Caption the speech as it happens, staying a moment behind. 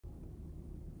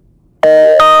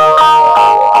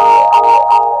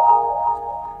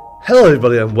Hello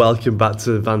everybody and welcome back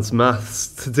to Advanced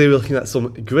Maths. Today we're looking at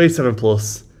some Grade 7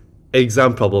 Plus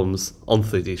exam problems on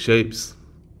 3D shapes.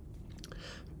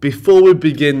 Before we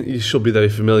begin, you should be very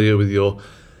familiar with your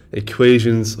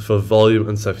equations for volume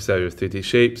and surface area of 3D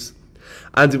shapes,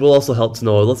 and it will also help to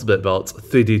know a little bit about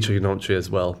 3D trigonometry as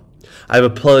well. I have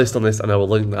a playlist on this and I will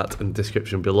link that in the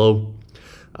description below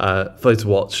for you to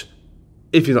watch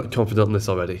if you're not confident on this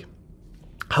already.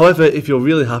 However, if you're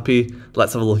really happy,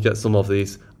 let's have a look at some of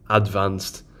these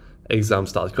advanced exam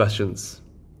style questions.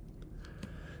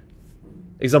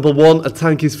 Example 1, a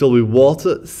tank is filled with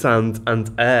water, sand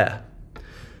and air.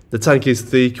 The tank is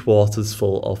 3/4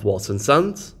 full of water and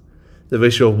sand. The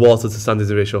ratio of water to sand is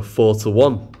a ratio of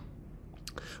 4:1.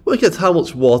 Work out how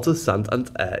much water, sand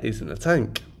and air is in the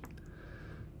tank.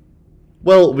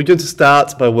 Well, we're going to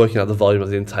start by working out the volume of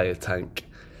the entire tank.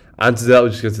 And to do that,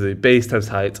 we're just going to do base times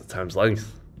height times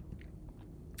length.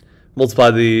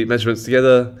 Multiply the measurements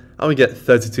together and we get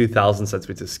 32,000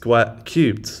 centimeters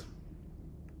cubed.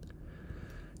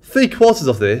 3/4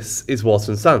 of this is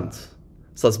water and sand.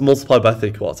 So let's multiply by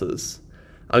 3/4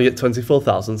 and we get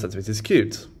 24,000 centimeters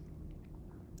cubed.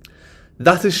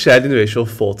 That is shared in the ratio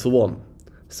of 4:1.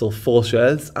 So 4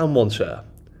 shares and 1 share.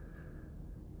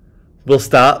 We'll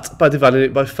start by dividing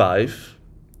it by 5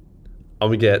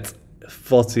 and we get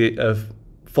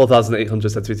 4,800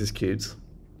 centimeters cubed.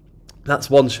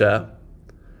 That's 1 share.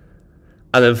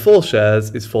 And then 4 shares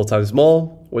is 4 times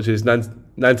more, which is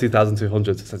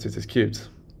 19,200 centimeters cubed.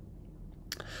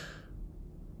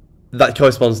 That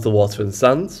corresponds to water and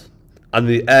sand, and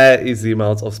the air is the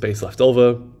amount of space left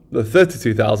over. The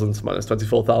 32,000 minus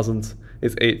 24,000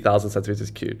 is 8,000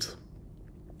 centimeters cubed.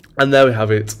 And there we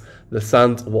have it, the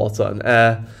sand, water and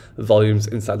air volumes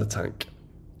inside the tank.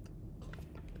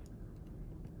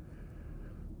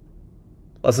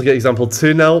 Let's look at example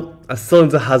 2 now. A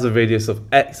cylinder has a radius of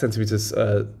x centimeters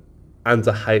and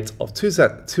a height of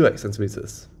 2x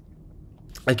centimeters.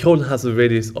 A cone has a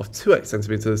radius of 2x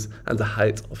centimeters and a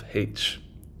height of h.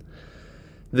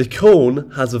 The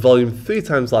cone has a volume 3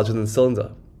 times larger than the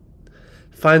cylinder.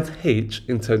 Find h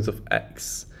in terms of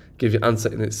x. Give your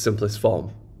answer in its simplest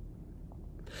form.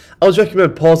 I would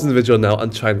recommend pausing the video now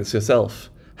and trying this yourself.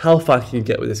 How far can you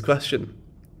get with this question?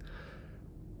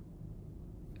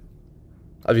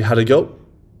 Have you had a go?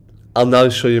 I'll now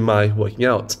show you my working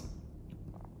out.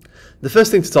 The first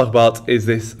thing to talk about is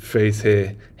this phrase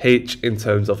here, h in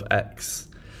terms of x.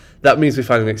 That means we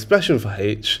find an expression for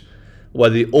h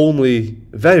where the only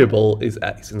variable is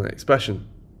x in that expression.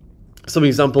 Some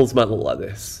examples might look like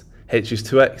this. H is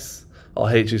 2x or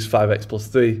h is 5x plus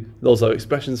 3. Those are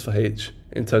expressions for h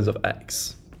in terms of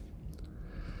x.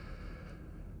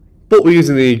 But we're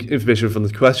using the information from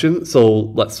the question,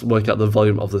 so let's work out the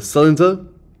volume of the cylinder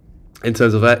in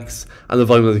terms of x and the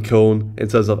volume of the cone in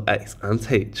terms of x and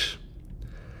h.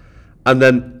 And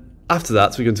then after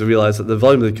that, we're going to realize that the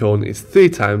volume of the cone is 3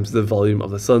 times the volume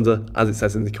of the cylinder as it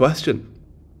says in the question.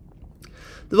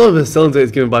 The volume of the cylinder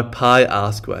is given by pi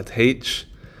r squared h,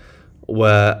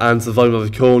 and the volume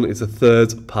of the cone is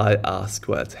 1/3 pi r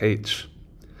squared h.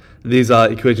 These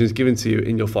are equations given to you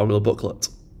in your formula booklet.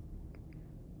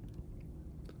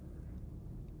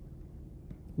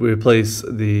 We replace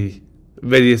the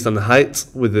radius and the height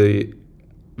with the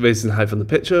radius and height from the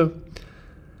picture,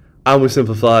 and we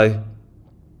simplify,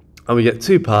 and we get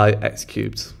 2 pi x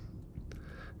cubed.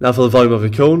 Now for the volume of the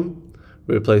cone,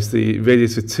 we replace the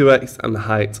radius with 2x and the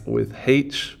height with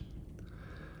h,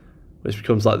 which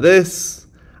becomes like this,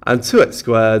 and 2x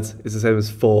squared is the same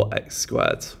as 4x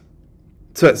squared.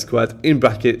 2x squared in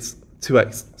brackets,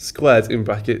 2x squared in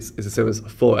brackets is the same as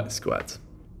 4x squared.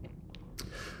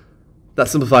 That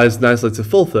simplifies nicely to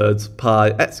 4/3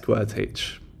 pi x squared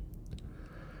h.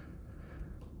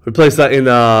 Replace that in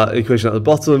our equation at the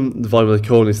bottom. The volume of the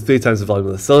cone is 3 times the volume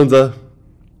of the cylinder,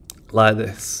 like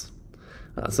this.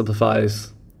 That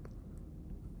simplifies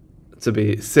to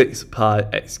be 6 pi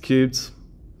x cubed.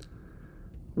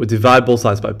 We divide both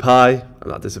sides by pi, and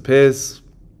that disappears.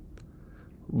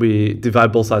 We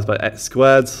divide both sides by x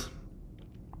squared.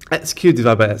 X cubed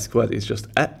divided by x squared is just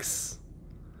x.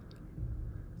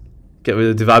 Get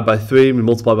rid of the divide by 3, we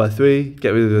multiply by 3.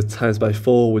 Get rid of the times by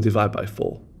 4, we divide by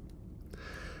 4.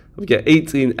 We get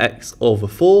 18x over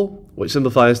 4, which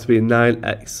simplifies to be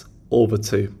 9x over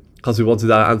 2, because we wanted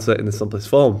our answer in the simplest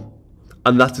form.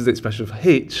 And that is the expression for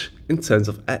h in terms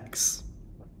of x.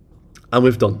 And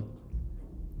we've done.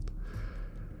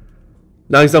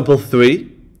 Now example 3.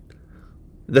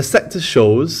 The sector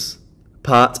shows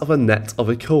part of a net of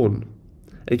a cone.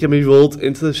 It can be rolled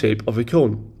into the shape of a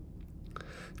cone.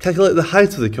 Calculate the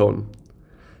height of the cone.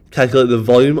 Calculate the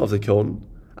volume of the cone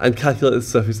and calculate the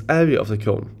surface area of the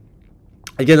cone.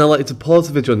 Again, I'd like you to pause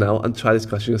the video now and try this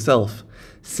question yourself.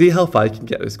 See how far you can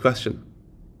get this question.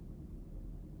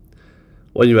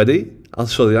 When you're ready, I'll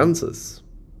show the answers.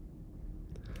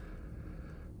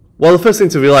 Well, the first thing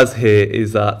to realise here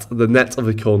is that the net of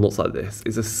the cone looks like this.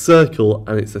 It's a circle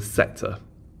and it's a sector.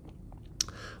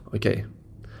 Okay,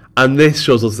 and this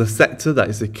shows us the sector, that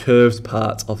is the curved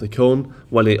part of the cone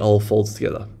when it all folds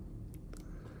together.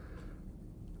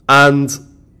 And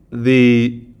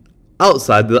the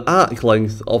outside, the arc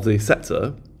length of the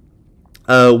sector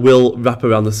will wrap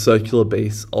around the circular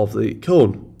base of the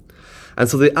cone. And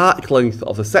so the arc length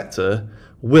of the sector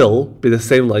will be the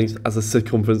same length as the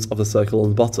circumference of the circle on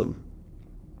the bottom.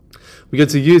 We're going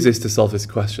to use this to solve this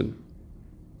question.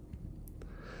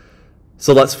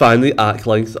 So let's find the arc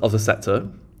length of the sector,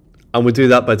 and we do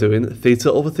that by doing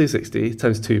theta over 360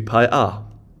 times 2 pi r,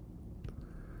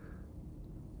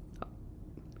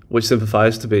 which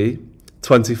simplifies to be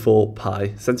 24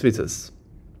 pi centimetres.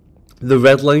 The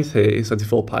red length here is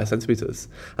 24 pi centimetres,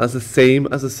 and that's the same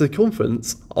as the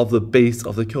circumference of the base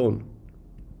of the cone.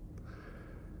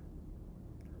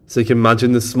 So you can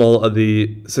imagine the smaller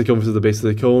the circumference of the base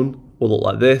of the cone will look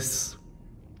like this,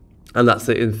 and that's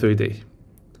it in 3D.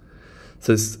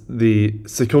 So the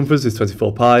circumference is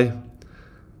 24 pi, and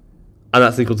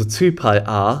that's equal to 2 pi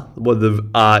r, where the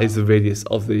r is the radius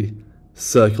of the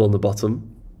circle on the bottom.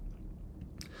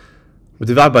 We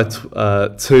divide by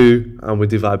 2, and we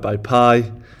divide by pi,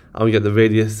 and we get the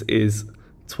radius is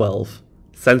 12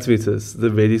 centimetres. The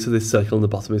radius of this circle on the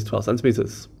bottom is 12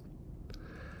 centimetres.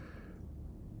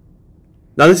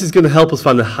 Now this is going to help us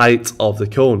find the height of the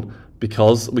cone,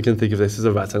 because we can think of this as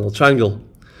a right angle triangle,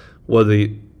 where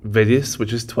the radius,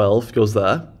 which is 12, goes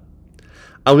there.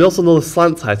 And we also know the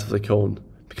slant height of the cone,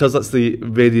 because that's the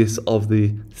radius of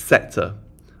the sector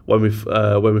when we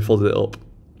folded it up.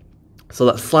 So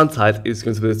that slant height is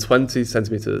going to be 20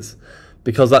 centimetres,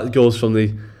 because that goes from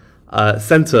the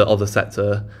centre of the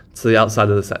sector to the outside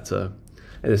of the sector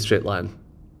in a straight line.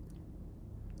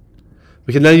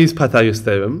 We can now use Pythagoras'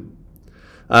 theorem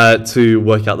to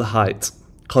work out the height.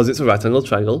 Because it's a right angle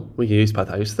triangle, we can use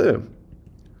Pythagoras' theorem.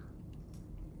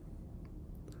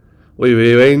 We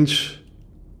rearrange,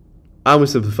 and we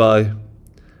simplify,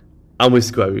 and we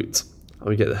square root, and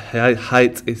we get the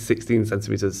height is 16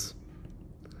 centimetres.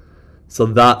 So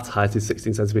that height is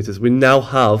 16 centimetres. We now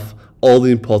have all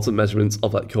the important measurements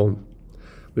of that cone.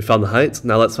 We found the height,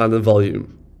 now let's find the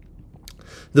volume.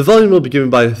 The volume will be given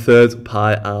by a third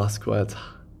pi r squared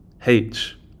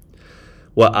h,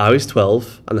 where r is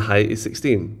 12 and the height is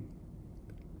 16.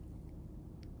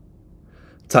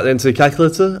 Type that into a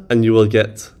calculator and you will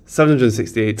get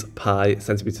 768 pi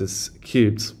centimetres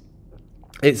cubed.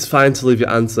 It's fine to leave your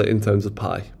answer in terms of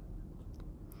pi.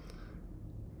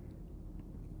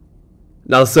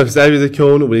 Now the surface area of the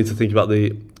cone, we need to think about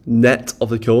the net of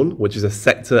the cone, which is a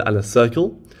sector and a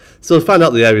circle. So we'll find out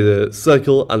the area of the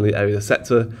circle and the area of the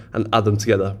sector and add them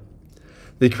together.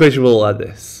 The equation will look like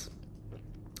this.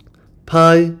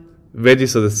 Pi,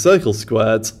 radius of the circle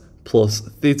squared, plus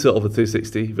theta over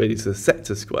 360, radius of the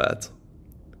sector squared.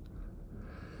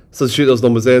 So to shoot those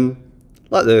numbers in,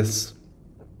 like this,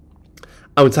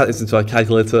 and we type this into our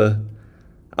calculator,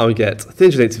 and we get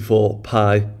 384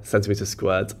 pi centimetres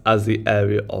squared as the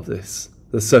area of this,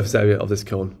 the surface area of this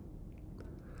cone.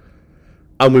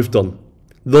 And we've done.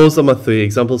 Those are my 3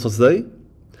 examples for today.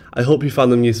 I hope you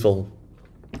found them useful.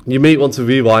 You may want to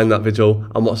rewind that video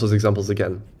and watch those examples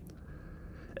again.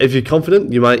 If you're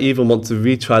confident, you might even want to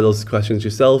retry those questions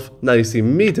yourself. Now you've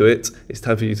seen me do it, it's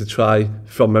time for you to try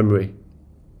from memory.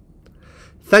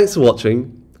 Thanks for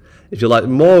watching. If you'd like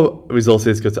more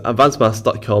resources, go to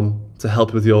advancemaths.com to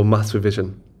help with your maths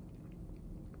revision.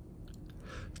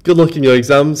 Good luck in your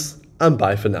exams, and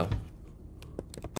bye for now.